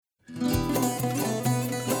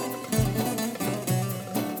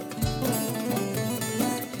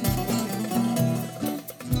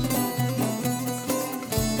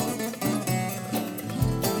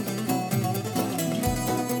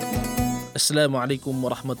Assalamualaikum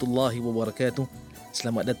warahmatullahi wabarakatuh.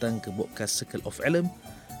 Selamat datang ke podcast Circle of Ilm.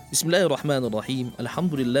 Bismillahirrahmanirrahim.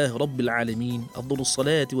 Alhamdulillah Rabbil Alamin. Afdalus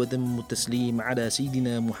salati wa tammut taslim ala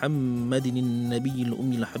Sayyidina Muhammadin Nabiyil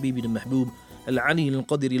Ummil Habibil Mahbub Al-Ali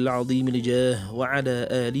Al-Qadiril Azim Al-Jah wa ala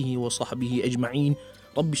alihi wa sahbihi ajma'in.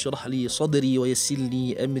 Rabbi syrah li sadri wa yassir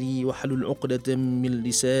li amri wa halul 'uqdatam min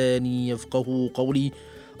lisani yafqahu qawli.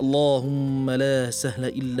 Allahumma la sahla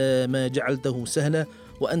illa ma ja'altahu sahla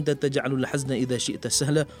wa anta taj'alul hazna idza syi'ta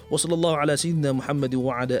sahla. Wa sallallahu ala sayyidina Muhammad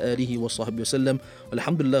wa ala alihi wa sahbihi wasallam.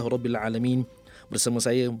 Alhamdulillah rabbil alamin. Bersama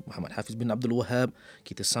saya Muhammad Hafiz bin Abdul Wahab,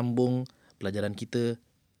 kita sambung pelajaran kita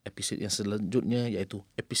episod yang selanjutnya, iaitu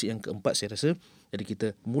episod yang keempat saya rasa. Jadi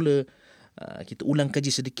kita ulang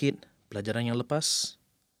kaji sedikit pelajaran yang lepas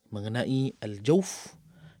mengenai al-jawf,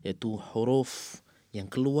 iaitu huruf yang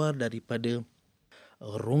keluar daripada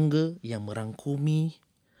rongga yang merangkumi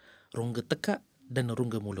rongga tekak dan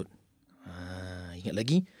rongga mulut. Ingat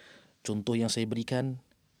lagi contoh yang saya berikan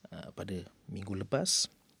pada minggu lepas,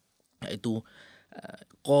 iaitu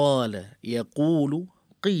qala yaqulu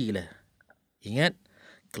qila. Ingat,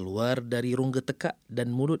 keluar dari rongga tekak dan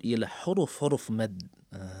mulut ialah huruf-huruf mad.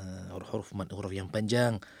 Huruf mad, huruf yang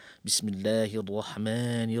panjang.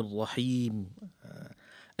 Bismillahirrahmanirrahim.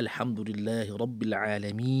 Alhamdulillahi Rabbil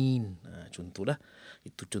Alamin. Contohlah,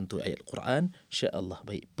 itu contoh ayat Quran. InsyaAllah.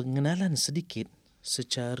 Baik, pengenalan sedikit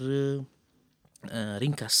secara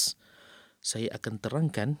ringkas. Saya akan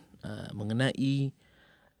terangkan mengenai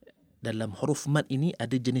dalam huruf mad ini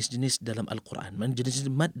ada jenis-jenis dalam Al-Quran. Mana jenis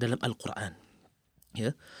mad dalam Al-Quran?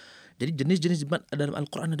 Ya. Jadi jenis-jenis mad dalam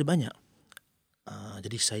Al-Quran ada banyak.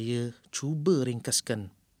 Jadi saya cuba ringkaskan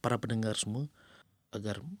para pendengar semua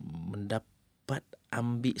agar mendapat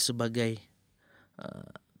ambil sebagai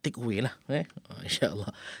take away lah.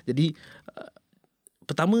 InsyaAllah. Jadi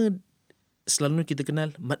pertama, selalu kita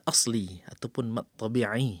kenal mad asli ataupun mad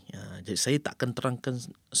tabi'i. Jadi saya tak akan terangkan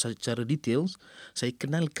secara detail. Saya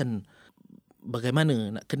kenalkan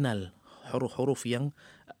bagaimana nak kenal huruf-huruf yang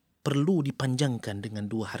perlu dipanjangkan dengan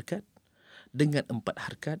 2 harakat, dengan 4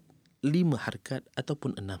 harakat, 5 harakat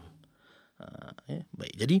ataupun 6.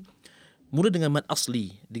 Baik, jadi mula dengan mad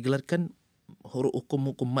asli. Digelarkan huruf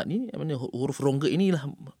hukum mad ni, huruf rongga ini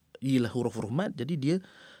ialah huruf-huruf mad. Jadi dia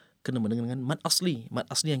kena dengan mad asli. Mad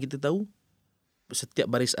asli yang kita tahu,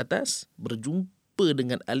 setiap baris atas berjumpa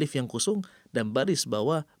dengan alif yang kosong dan baris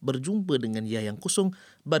bawah berjumpa dengan ya yang kosong,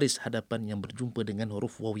 baris hadapan yang berjumpa dengan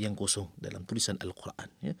huruf waw yang kosong dalam tulisan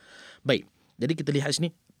Al-Quran. Ya. Baik, jadi kita lihat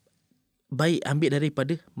sini. Baik, ambil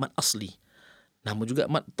daripada mad asli. Nama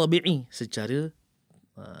juga mad tabi'i, secara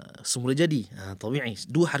semula jadi. Tabi'i,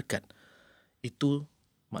 2 harakat. Itu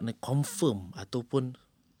makna confirm ataupun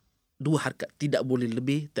 2 harakat, tidak boleh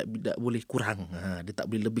lebih, tidak boleh kurang. Dia tak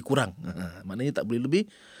boleh lebih kurang. Maknanya tak boleh lebih.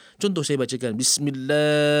 Contoh saya bacakan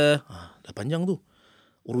Bismillah. Dah panjang tu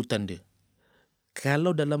urutan dia.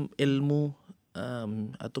 Kalau dalam ilmu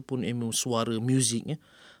ataupun ilmu suara, muzik,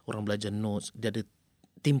 orang belajar notes, dia ada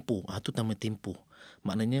tempo. Itu nama tempo.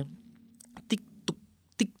 Maknanya tik tuk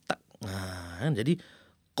tik tak. Jadi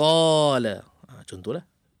qala. Contohlah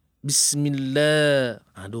Bismillah.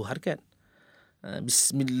 2 harakat.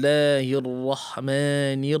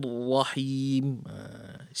 Bismillahirrahmanirrahim.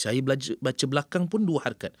 Saya baca belakang pun 2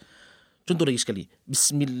 harakat. Contoh lagi sekali.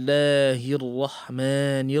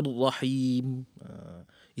 Bismillahirrahmanirrahim.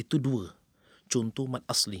 Itu 2 contoh mad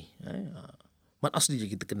asli. Mad asli je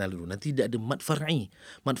kita kenal dulu. Nanti ada mad far'i.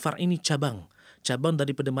 Mad far'i ni cabang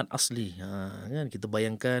daripada mad asli. Kan kita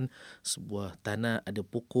bayangkan sebuah tanah ada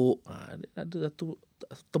pokok. Ada satu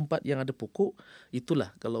tempat yang ada pokok. Itulah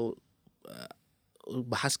kalau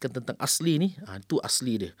bahaskan tentang asli ni, itu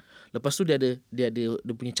asli dia. Lepas tu dia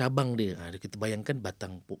punya cabang dia. Kita bayangkan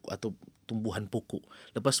batang pokok atau tumbuhan pokok.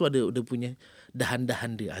 Lepas tu ada punya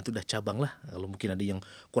dahan-dahan dia. Itu dah cabang lah. Kalau mungkin ada yang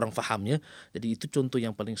kurang fahamnya. Jadi itu contoh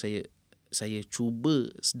yang paling saya cuba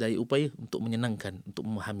sedaya upaya untuk menyenangkan, untuk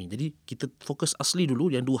memahami. Jadi kita fokus asli dulu,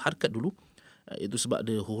 yang 2 harakat dulu. Itu sebab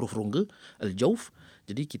ada huruf rongga, al-jawf.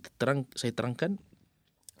 Jadi saya terangkan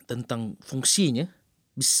tentang fungsinya.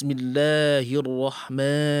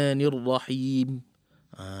 Bismillahirrahmanirrahim.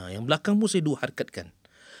 Yang belakang pun saya 2 harakatkan.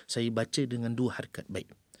 Saya baca dengan 2 harakat.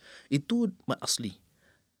 Baik. Itu mad asli.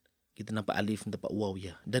 Kita nampak alif, nampak waw,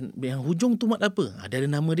 ya. Dan yang hujung tu mad apa? Ada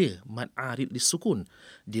nama dia. Mad arid disukun.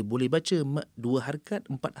 Dia boleh baca 2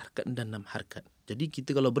 harakat, 4 harakat dan 6 harakat. Jadi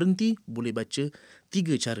kita kalau berhenti, boleh baca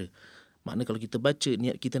 3 cara. Makna kalau kita baca,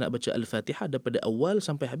 niat kita nak baca Al-Fatihah daripada awal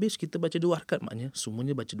sampai habis, kita baca 2 harakat. Maknanya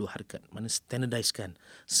semuanya baca 2 harakat. Makna standardizkan,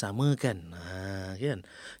 samakan. Kan?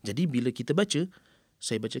 Jadi bila kita baca,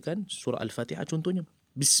 saya bacakan surah Al-Fatihah contohnya.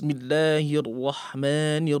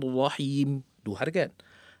 Bismillahirrahmanirrahim. 2 harakat.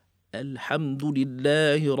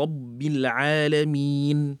 Alhamdulillahi Rabbil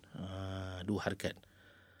Alamin. 2 harakat.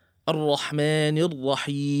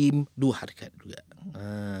 Ar-Rahmanir-Rahim. 2 harakat juga.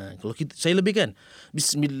 Kalau saya lebihkan.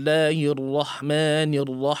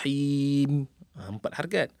 Bismillahirrahmanirrahim. 4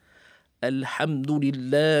 harakat.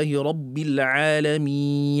 Alhamdulillahi Rabbil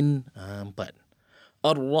Alamin. 4.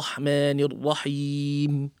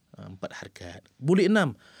 Ar-Rahmanir-Rahim. 4 harakat. Boleh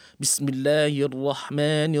 6.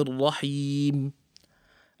 Bismillahirrahmanirrahim.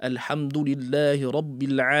 Alhamdulillahi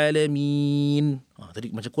Rabbil Alamin. Tadi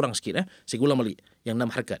macam kurang sikit. Saya ulang balik. Yang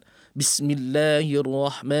 6 harakat.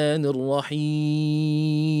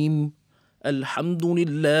 Bismillahirrahmanirrahim.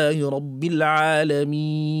 Alhamdulillahi Rabbil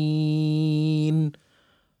Alamin.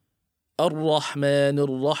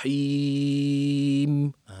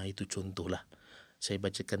 Ar-Rahmanir-Rahim. Itu contohlah. Saya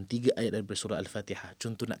bacakan 3 ayat daripada surah Al-Fatihah.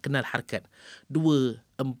 Contoh nak kenal harakat. 2,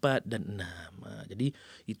 4 dan 6. Jadi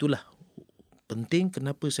itulah penting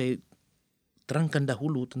kenapa saya terangkan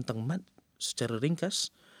dahulu tentang mad secara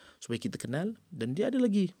ringkas supaya kita kenal. Dan dia ada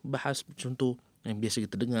lagi bahas contoh yang biasa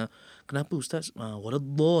kita dengar. Kenapa Ustaz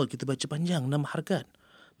waladdall kita baca panjang 6 harakat?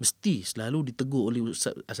 Mesti selalu ditegur oleh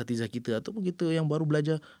Ustaz asatizah kita ataupun kita yang baru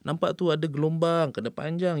belajar. Nampak tu ada gelombang, kena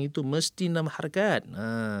panjang, itu mesti 6 harakat.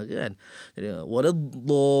 Kan? Jadi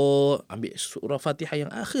waladdall, ambil surah Fatihah yang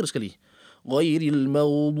akhir sekali. Ghairil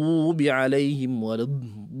maghdubi alaihim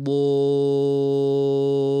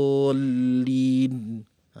waladdallin.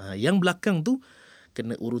 Yang belakang tu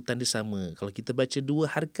kena urutan dia sama. Kalau kita baca 2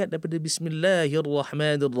 harakat daripada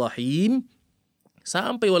Bismillahirrahmanirrahim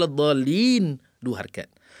sampai waladdallin, 2 harakat.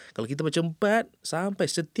 Kalau kita baca 4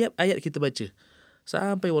 sampai setiap ayat kita baca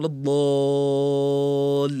sampai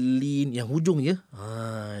waladdallin yang hujung je.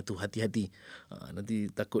 Itu hati-hati. Nanti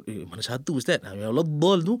takut mana satu Ustaz?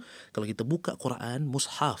 Waladdall tu kalau kita buka Quran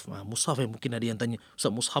mushaf. Mushaf yang mungkin ada yang tanya,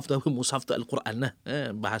 Ustaz mushaf tu apa? Mushaf tu Al-Quran lah.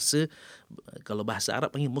 Bahasa kalau bahasa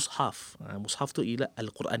Arab panggil mushaf. Mushaf tu ialah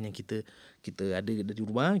Al-Quran yang kita ada di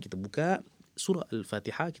rumah, kita buka surah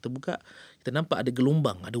Al-Fatihah, kita buka, kita nampak ada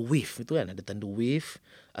gelombang, ada wave itu kan, ada tanda wave.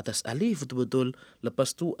 Atas alif betul-betul,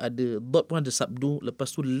 lepas tu ada dot pun ada sabdu,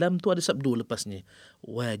 lepas tu lam tu ada sabdu lepasnya.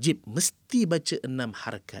 Wajib mesti baca 6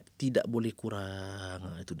 harakat, tidak boleh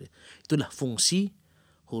kurang. Itu dia. Itulah fungsi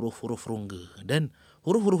huruf-huruf rongga. Dan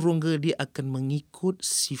huruf-huruf rongga dia akan mengikut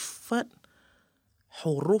sifat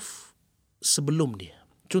huruf sebelum dia.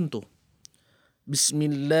 Contoh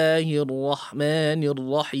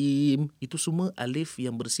Bismillahirrahmanirrahim. Itu semua alif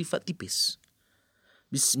yang bersifat tipis.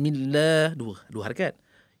 Bismillah, 2 harakat.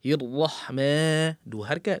 Irrahman, 2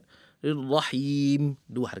 harakat. Irrahim,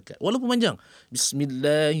 2 harakat. Walaupun panjang.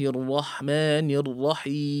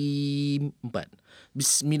 Bismillahirrahmanirrahim, 4.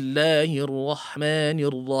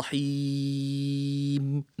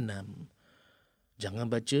 Bismillahirrahmanirrahim, 6. Jangan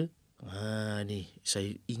baca. Ni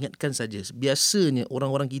saya ingatkan saja. Biasanya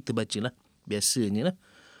orang-orang kita bacalah. Biasanya lah.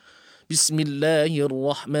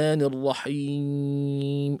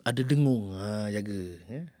 Bismillahirrahmanirrahim. Ada dengung. Jaga.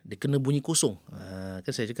 Dia kena bunyi kosong.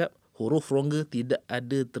 Kan saya cakap, huruf rongga tidak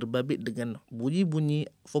ada terbabit dengan bunyi-bunyi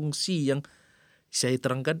fungsi yang saya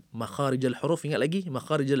terangkan. Makharijal huruf. Ingat lagi?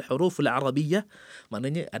 Makharijal huruf al-Arabiyyah.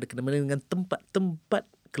 Maknanya ada kena-mena dengan tempat-tempat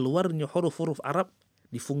keluarnya huruf-huruf Arab.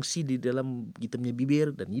 Difungsi di dalam kita punya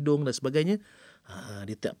bibir dan hidung dan sebagainya.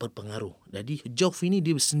 Dia tak berpengaruh. Jadi jauh ini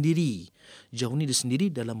dia sendiri. Jauh ni dia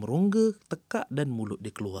sendiri dalam rongga, tekak dan mulut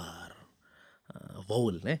dia keluar.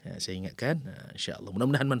 Vowel. Saya ingatkan. InsyaAllah.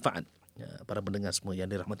 Mudah-mudahan manfaat para pendengar semua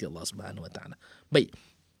yang dirahmati Allah Subhanahu Wa Taala. Baik.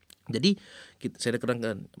 Jadi saya dah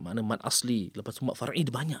kerangkan makna mad asli, lepas tu mad far'i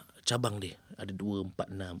dia banyak cabang dia. Ada 2,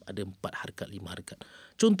 4, 6, ada 4 harakat, 5 harakat.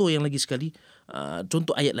 Contoh yang lagi sekali,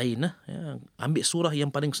 contoh ayat lain lah. Ambil surah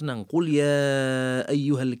yang paling senang. Qul ya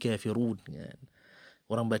ayyuhal kafirun.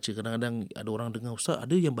 Orang baca kadang-kadang ada orang dengar, Ustaz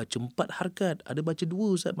ada yang baca 4 harakat, ada baca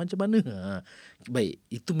 2 Ustaz, macam mana? Baik,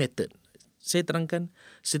 itu method. Saya terangkan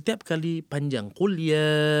setiap kali panjang. Qul ya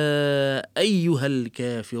ayyuhal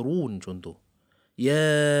kafirun contoh. Ya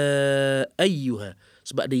ayyuha.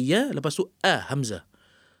 Sebab ada ya, lepas tu hamzah.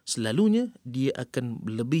 Selalunya dia akan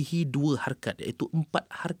melebihi 2 harakat, iaitu 4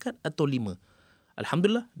 harakat atau 5.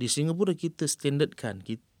 Alhamdulillah, di Singapura kita standardkan,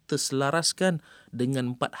 kita selaraskan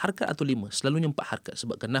dengan 4 harakat atau 5. Selalunya 4 harakat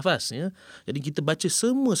sebabkan nafas. Jadi kita baca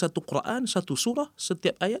semua satu Quran, satu surah,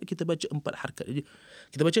 setiap ayat kita baca 4 harakat. Jadi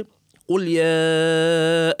kita baca Qul ya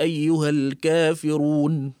ayyuhal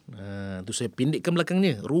kafirun. Tu saya pendekkan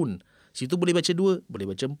belakangnya, run. Situ boleh baca 2, boleh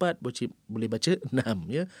baca 4, boleh baca 6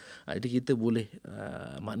 ya. Jadi kita boleh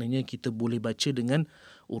maknanya kita boleh baca dengan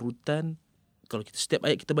urutan kalau kita setiap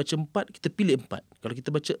ayat kita baca 4, kita pilih 4. Kalau kita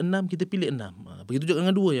baca 6, kita pilih 6. Begitu juga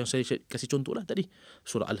dengan 2 yang saya kasih contoh lah tadi.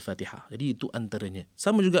 Surah Al-Fatihah. Jadi itu antaranya.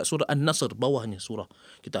 Sama juga surah An-Nasr, bawahnya surah.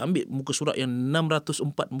 Kita ambil muka surat yang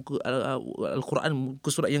 604, muka Al-Quran, muka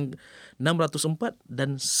surat yang 604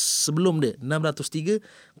 dan sebelum dia 603,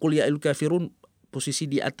 Qul ya ayyuhal kafirun, posisi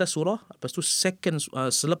di atas surah. Lepas tu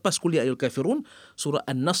selepas Qul ya ayyuhal kafirun, surah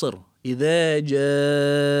An-Nasr. Idza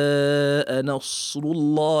jaa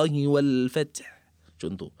nasrullahi wal fath.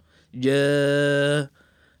 Contoh.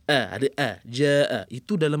 Ada jaa.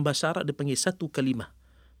 Itu dalam bahasa Arab dia panggil satu kalimah.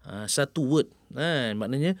 Satu word.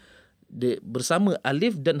 Maknanya dia bersama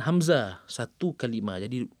alif dan hamzah, satu kalimah.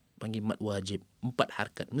 Jadi panggil mad wajib. 4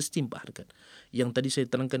 harakat. Mesti 4 harakat. Yang tadi saya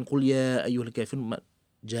terangkan Qul ya ayyuhal kafirun, mad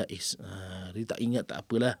jaiz. Dia tak ingat, tak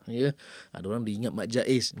apalah, ya. Ada orang dia ingat mat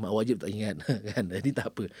jaiz, mat wajib tak ingat kan. Jadi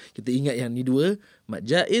tak apa. Kita ingat yang ni 2, mat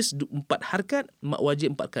jaiz 4 harakat, mat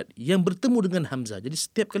wajib 4 harakat yang bertemu dengan hamzah. Jadi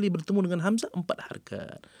setiap kali bertemu dengan hamzah 4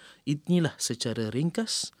 harakat. Inilah secara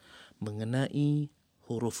ringkas mengenai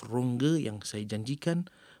huruf rongga yang saya janjikan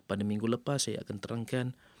pada minggu lepas saya akan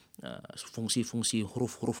terangkan fungsi-fungsi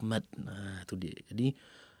huruf-huruf mad. Itu dia. Jadi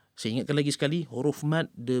saya ingatkan lagi sekali, huruf mad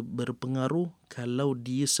dia berpengaruh kalau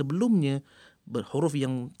dia sebelumnya huruf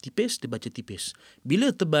yang tipis, dia baca tipis.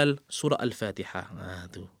 Bila tebal, surah Al-Fatihah.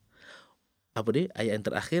 Tu. Apa dia? Ayat yang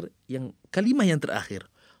terakhir, yang kalimah yang terakhir.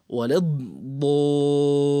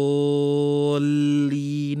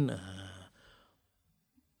 Waladdallin.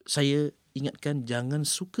 Saya ingatkan jangan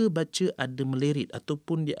suka baca ada melerit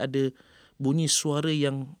ataupun dia ada bunyi suara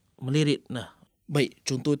yang melerit. Baik,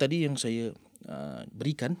 contoh tadi yang saya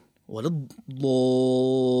berikan, waladdallin.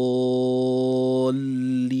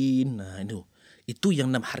 Itu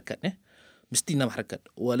yang 6 harakat, mesti 6 harakat.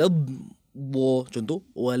 Contoh,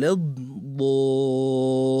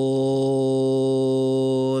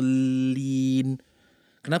 waladdallin.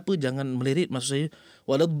 Kenapa jangan melerit? Maksud saya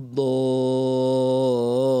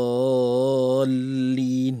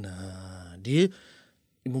waladdallin. Dia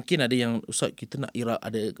mungkin ada yang, ustaz kita nak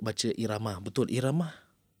ada baca iramah. Betul, iramah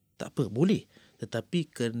tak apa, boleh.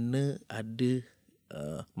 Tetapi kena ada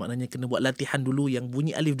maknanya kena buat latihan dulu yang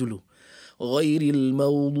bunyi alif dulu. Ghairil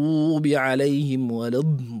maghdubi alaihim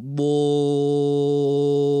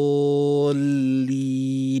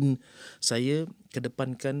waladdallin. Saya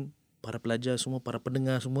kedepankan para pelajar semua, para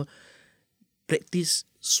pendengar semua, praktis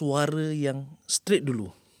suara yang straight dulu.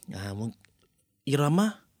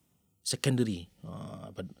 Iramah secondary.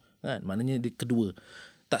 Kan? Maknanya dia kedua.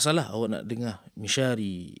 Tak salah awak nak dengar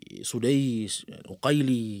Mishari, Sudais,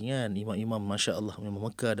 Uqaili, kan? Imam-imam Masya Allah, Imam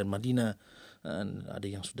Makkah dan Madinah, kan? Ada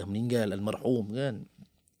yang sudah meninggal, almarhum, kan?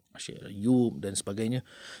 Syekh Ayub dan sebagainya.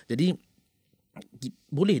 Jadi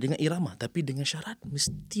boleh dengan iramah, tapi dengan syarat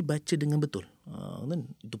mesti baca dengan betul. Kan?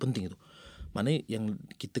 Itu penting itu. Maknanya yang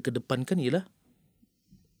kita kedepankan ialah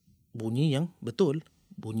bunyi yang betul,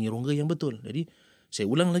 bunyi rongga yang betul. Jadi saya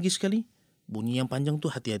ulang lagi sekali, bunyi yang panjang tu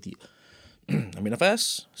hati-hati. Ambil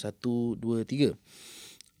nafas. 1, 2, 3.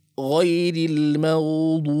 Ghairil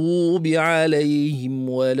maghdubi alaihim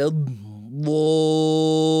waladdallin.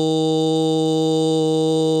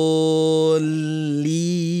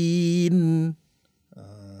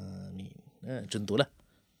 Amin. Contohlah.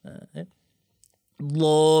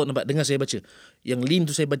 Nampak, dengar saya baca. Yang lin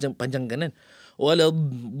tu saya baca panjangkan, kan?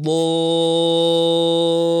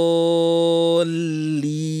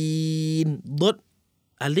 Waladdallin. Dot,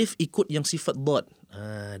 alif ikut yang sifat dot.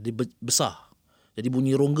 Dia besar. Jadi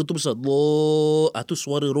bunyi rongga tu besar. Tu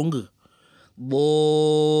suara rongga.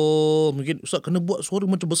 Mungkin ustaz kena buat suara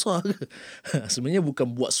macam besar ke? Sebenarnya bukan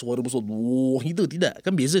buat suara besar. Itu tidak.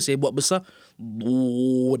 Kan beza saya buat besar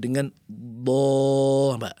dengan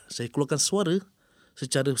nampak? Saya keluarkan suara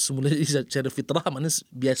secara semula, secara fitrah, maknanya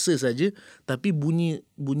biasa saja, tapi bunyi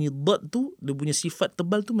dot tu, dia punya sifat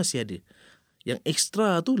tebal tu masih ada. Yang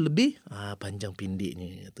ekstra tu lebih panjang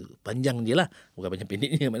pendeknya tu. Panjang je lah, bukan panjang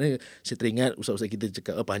pendeknya. Maknanya saya teringat ustaz-ustaz kita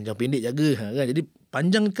cakap panjang pendek jaga, kan? Jadi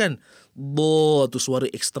panjangkan tu suara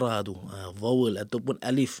ekstra tu, vowel ataupun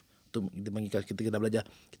alif tu.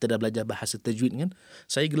 Kita dah belajar bahasa tajwid, kan?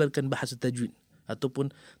 Saya gelarkan bahasa tajwid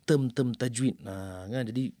ataupun term-term tajwid, kan?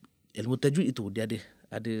 Jadi ilmu tajwid itu dia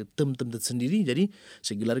ada term-term tersendiri. Jadi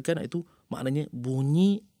saya gelarkan itu maknanya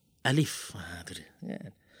bunyi alif. Tu dia,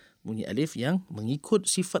 kan? Bunyi alif yang mengikut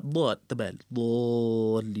sifat dot tebal.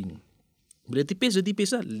 Dallin. Bila tipis, dia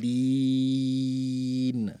tipis lah.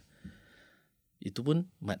 Lin. Itu pun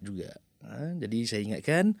mat juga. Jadi saya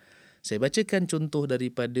ingatkan, saya bacakan contoh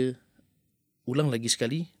daripada, ulang lagi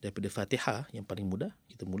sekali, daripada Fatihah yang paling mudah.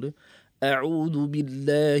 Kita mula. A'udzu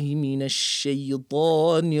billahi minasy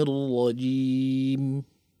syaithanir rajim.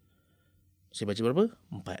 Saya baca berapa?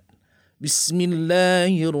 4.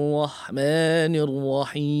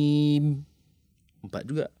 Bismillahirrahmanirrahim. 4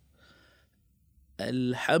 juga.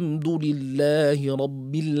 Alhamdulillahi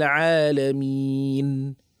Rabbil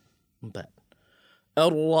Alamin. 4.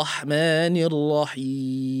 Ar-Rahmanir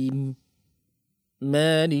Rahim.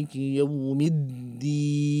 Maliki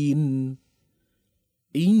Yawmiddin.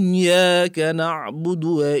 Iyyaka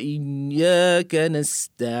na'budu wa iyyaka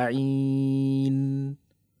nasta'in.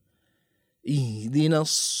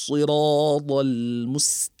 Ihdinas siratal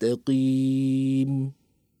mustaqim.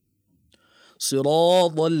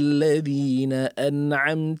 صراط الذين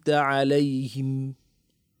أنعمت عليهم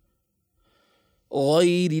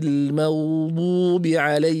غير المغضوب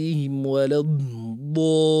عليهم ولا الضالين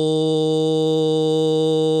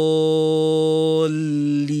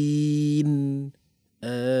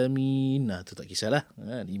آمين. Itu tak kisahlah.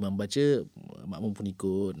 Imam baca, makmum pun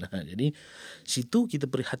ikut. Jadi situ kita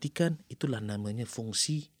perhatikan, itulah namanya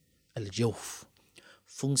fungsi al-jawf.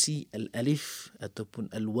 Fungsi al-alif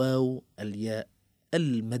ataupun al-waw, al-ya,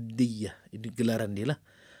 al-maddiyah. Ini gelaran dia lah.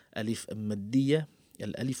 Alif al-maddiyah,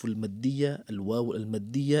 al-alif al-maddiyah, al-waw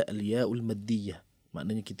al-maddiyah, al-ya al-maddiyah.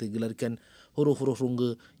 Maknanya kita gelarkan huruf-huruf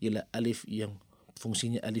rongga ialah alif yang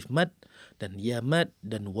fungsinya alif mad dan ya mad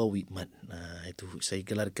dan wawi mad. Itu saya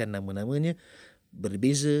gelarkan nama-namanya.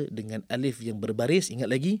 Berbeza dengan alif yang berbaris.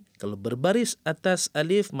 Ingat lagi, kalau berbaris atas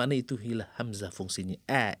alif, makna itu ialah hamzah fungsinya.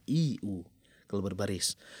 A, I, U. Kalau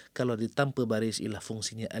berbaris. Kalau ditanpa baris ialah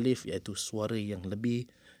fungsinya alif, iaitu suara yang lebih,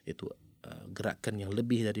 iaitu gerakan yang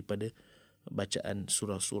lebih daripada bacaan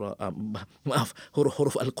surah-surah,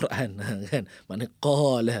 huruf-huruf Al-Quran, kan? Makna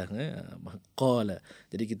qala, qala.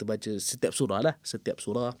 Jadi kita baca setiap surah lah, setiap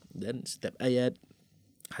surah dan setiap ayat.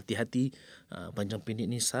 Hati-hati, panjang pendek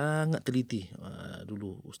ni sangat teliti.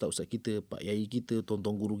 Dulu ustaz-ustaz kita, pak yai kita,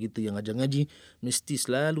 tuan-tuan guru kita yang ajar ngaji mesti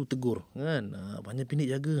selalu tegur, kan? Panjang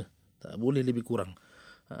pendek jaga. Tak boleh lebih kurang.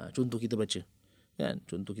 Contoh kita baca. Kan?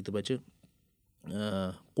 Contoh kita baca.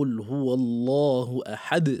 Qul huwallahu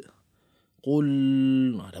ahad. Qul.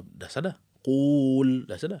 Dah sadar. Qul.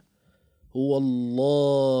 Dah sadar.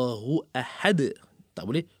 Huwallahu ahad. Tak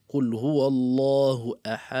boleh. Qul huwallahu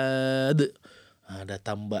ahad. Dah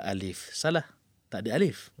tambah alif. Salah. Tak ada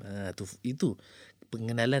alif. Itu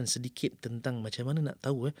pengenalan sedikit tentang macam mana nak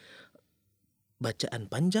tahu bacaan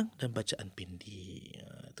panjang dan bacaan pendek.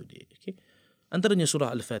 Itu dia. Okay. Antaranya surah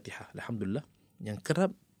Al-Fatihah. Alhamdulillah. Yang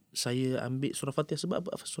kerap saya ambil surah Fatihah sebab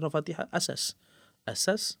apa? Surah Fatihah asas.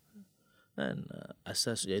 Asas. Dan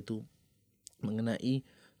asas iaitu mengenai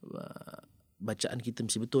bacaan kita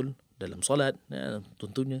mesti betul dalam solat.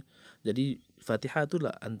 Tentunya. Jadi Fatihah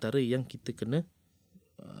itulah antara yang kita kena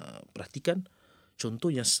perhatikan. Contoh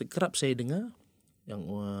yang kerap saya dengar, yang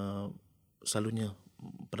selalunya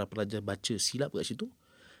para pelajar baca silap kat situ.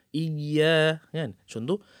 Iya, kan?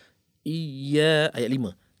 Contoh, iya, ayat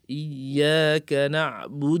 5. Iyyaka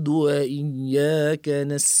na'budu wa iyyaka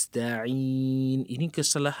nasta'in. Ini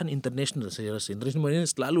kesalahan international saya rasa. International maknanya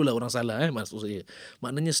selalulah orang salah, maksud saya.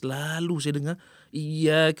 Maknanya selalu saya dengar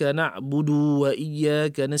iyyaka na'budu wa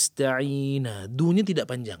iyyaka nasta'in. Du-nya tidak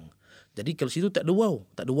panjang. Jadi kalau situ tak ada waw,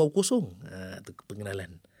 tak ada waw kosong. Itu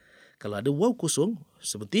pengenalan. Kalau ada waw kosong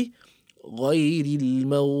seperti ghairil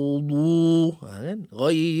maghdubi, kan?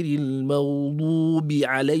 Ghairil maghdubi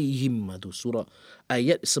alaihim. Itu surah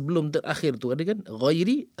ayat sebelum terakhir tu ada kan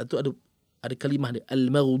ghairi, atau ada kalimah dia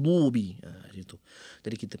al-maghdubi. Situ.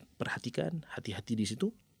 Jadi kita perhatikan, hati-hati di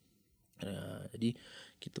situ. Jadi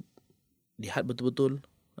kita lihat betul-betul,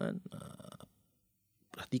 kan?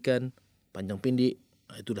 Perhatikan panjang pendek.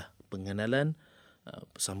 Itulah pengenalan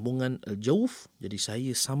sambungan al-jawf. Jadi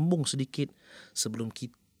saya sambung sedikit sebelum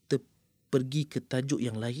kita pergi ke tajuk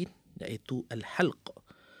yang lain, iaitu al-halq.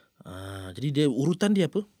 Jadi dia urutan dia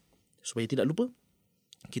apa? Supaya tidak lupa,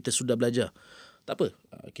 kita sudah belajar. Tak apa,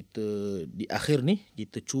 kita di akhir ni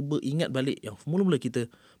kita cuba ingat balik yang mula-mula kita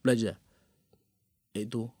belajar,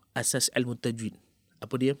 iaitu asas ilmu tajwid.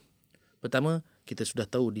 Apa dia? Pertama, kita sudah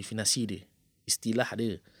tahu definisi dia, istilah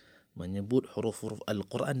dia, menyebut huruf-huruf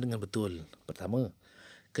Al-Quran dengan betul. Pertama.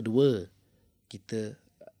 Kedua, kita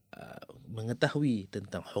mengetahui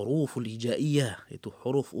tentang huruful hijaiyah, iaitu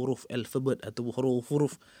huruf-huruf alfabet atau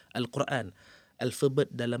huruf-huruf Al-Quran.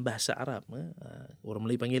 Alfabet dalam bahasa Arab, orang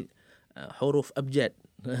Melayu panggil huruf abjad.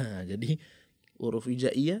 Jadi huruf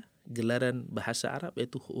hijaiyah gelaran bahasa Arab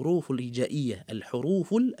iaitu huruful hijaiyah,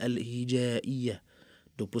 al-huruful al-hijaiyah.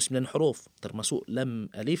 29 huruf termasuk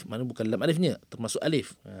lam alif, mana bukan lam alifnya, termasuk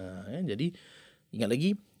alif. Jadi ingat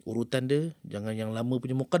lagi urutan dia, jangan yang lama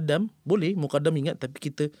punya muqaddam. Boleh muqaddam ingat, tapi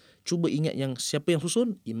kita cuba ingat yang siapa yang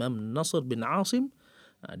susun. Imam Nasr bin Asim,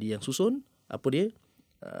 dia yang susun. Apa dia?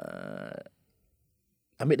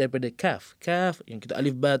 ambil daripada kaf. Kaf yang kita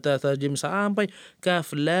alif ba ta tha jim sampai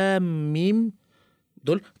kaf lam mim.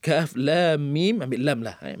 Betul? Kaf lam mim, ambil lam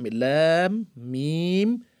lah. Ambil lam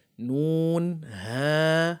mim nun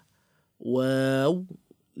ha waw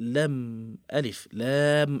lam alif.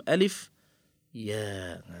 Lam alif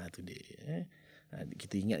ya. Tu dia.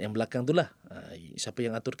 Kita ingat yang belakang tu lah. Siapa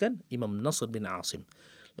yang aturkan? Imam Nasr bin Asim.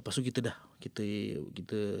 Lepas tu kita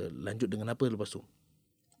lanjut dengan apa lepas tu?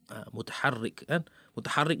 Mutaharrik kan.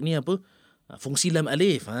 Mutaharrik ni apa? Fungsi lam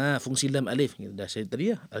alif. Fungsi lam alif. Dah saya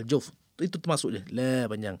tadi al-jawf. Itu termasuk dia. La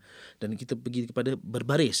panjang. Dan kita pergi kepada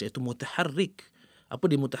berbaris iaitu mutaharrik. Apa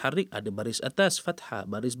dia mutaharrik? Ada baris atas fathah,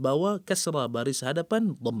 baris bawah kasrah, baris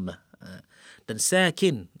hadapan dhammah. Dan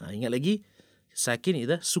sakin. Ingat lagi, sakin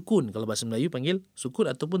itu sukun. Kalau bahasa Melayu panggil sukun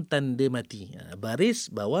ataupun tanda mati. Baris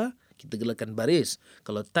bawah kita gelarkan baris.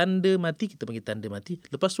 Kalau tanda mati kita panggil tanda mati.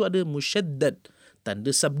 Lepas tu ada musyaddad, tanda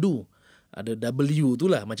sabdu. Ada W tu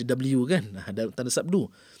lah, macam W kan. Ada tanda sabdu.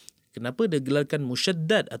 Kenapa dia gelarkan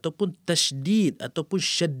musyaddad ataupun tasydid ataupun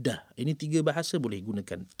syaddah? Ini 3 bahasa boleh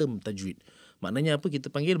gunakan term tajwid. Maknanya apa? Kita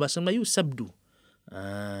panggil bahasa Melayu sabdu.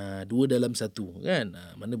 2 dalam 1 kan.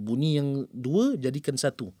 Mana bunyi yang 2 jadikan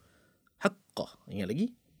 1. Haqqah. Ingat lagi?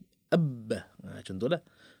 Abbah. Contohlah.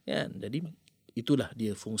 Kan? Jadi itulah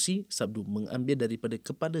dia fungsi sabdu, mengambil daripada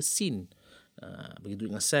kepala sin. Begitu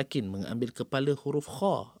dengan sakin, mengambil kepala huruf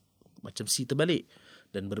kha macam si terbalik,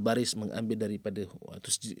 dan berbaris mengambil daripada tu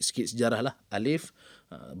sikit sejarah lah. Alif,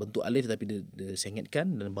 bentuk alif tapi dia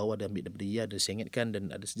sengatkan, dan bawah dia ambil daripada ya, dia sengatkan, dan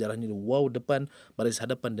ada sejarahnya waw depan, baris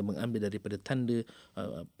hadapan dia mengambil daripada tanda,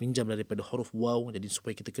 pinjam daripada huruf waw, jadi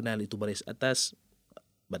supaya kita kenal itu baris atas,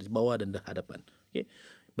 baris bawah dan hadapan. Okay.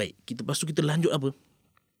 Baik, lepas tu kita lanjut apa?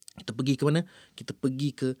 Kita pergi ke mana? Kita pergi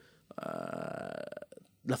ke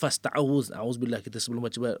lafaz ta'awuz, a'udzubillah. Kita sebelum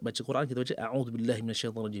baca Quran kita baca a'udzubillahi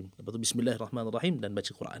minasyaitonirrajim. Lepas tu bismillahirrahmanirrahim dan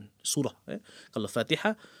baca Quran. Surah. Kalau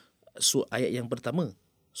Fatihah ayat yang pertama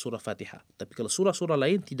surah Fatihah. Tapi kalau surah-surah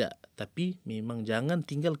lain tidak. Tapi memang jangan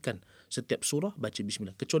tinggalkan setiap surah baca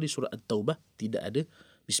bismillah. Kecuali surah At-Taubah tidak ada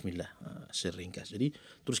bismillah. Seringkas. Jadi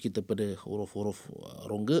terus kita pada huruf-huruf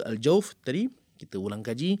rongga al-jawf tadi kita ulang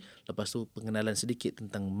kaji. Lepas tu pengenalan sedikit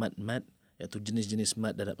tentang mad-mad, iaitu jenis-jenis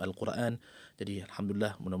mad dalam Al-Quran. Jadi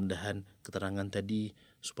Alhamdulillah, mudah-mudahan keterangan tadi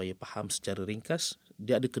supaya faham secara ringkas.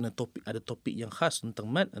 Dia ada topik yang khas tentang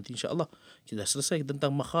mad. Nanti insya-Allah kita dah selesai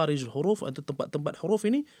tentang makharijul huruf atau tempat-tempat huruf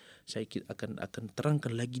ini. Saya akan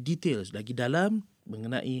terangkan lagi detail, lagi dalam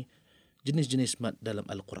mengenai jenis-jenis mad dalam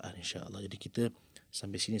Al-Quran insya-Allah. Jadi kita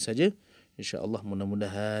sampai sini saja. Insya-Allah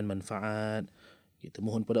mudah-mudahan manfaat. Kita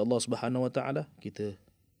mohon pada Allah Subhanahu Wa Taala, kita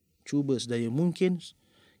cuba sedaya mungkin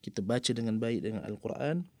kita baca dengan baik dengan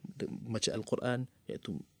Al-Quran, baca Al-Quran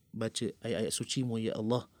iaitu baca ayat-ayat suci-Mu ya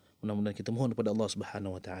Allah. Mudah-mudahan kita mohon kepada Allah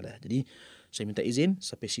Subhanahu Wa Taala. Jadi saya minta izin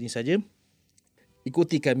sampai sini saja.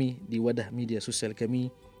 Ikuti kami di wadah media sosial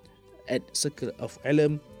kami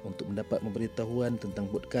 @circle-of-ilm untuk mendapat pemberitahuan tentang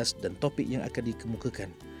podcast dan topik yang akan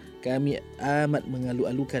dikemukakan. Kami amat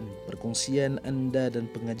mengalu-alukan perkongsian anda dan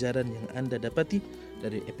pengajaran yang anda dapati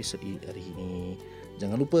dari episod hari ini.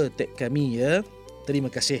 Jangan lupa tag kami ya.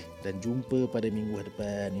 Terima kasih dan jumpa pada minggu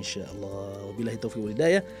depan insya-Allah. Wabillahi taufiq wal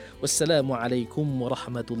hidayah. Wassalamualaikum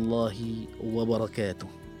warahmatullahi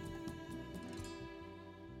wabarakatuh.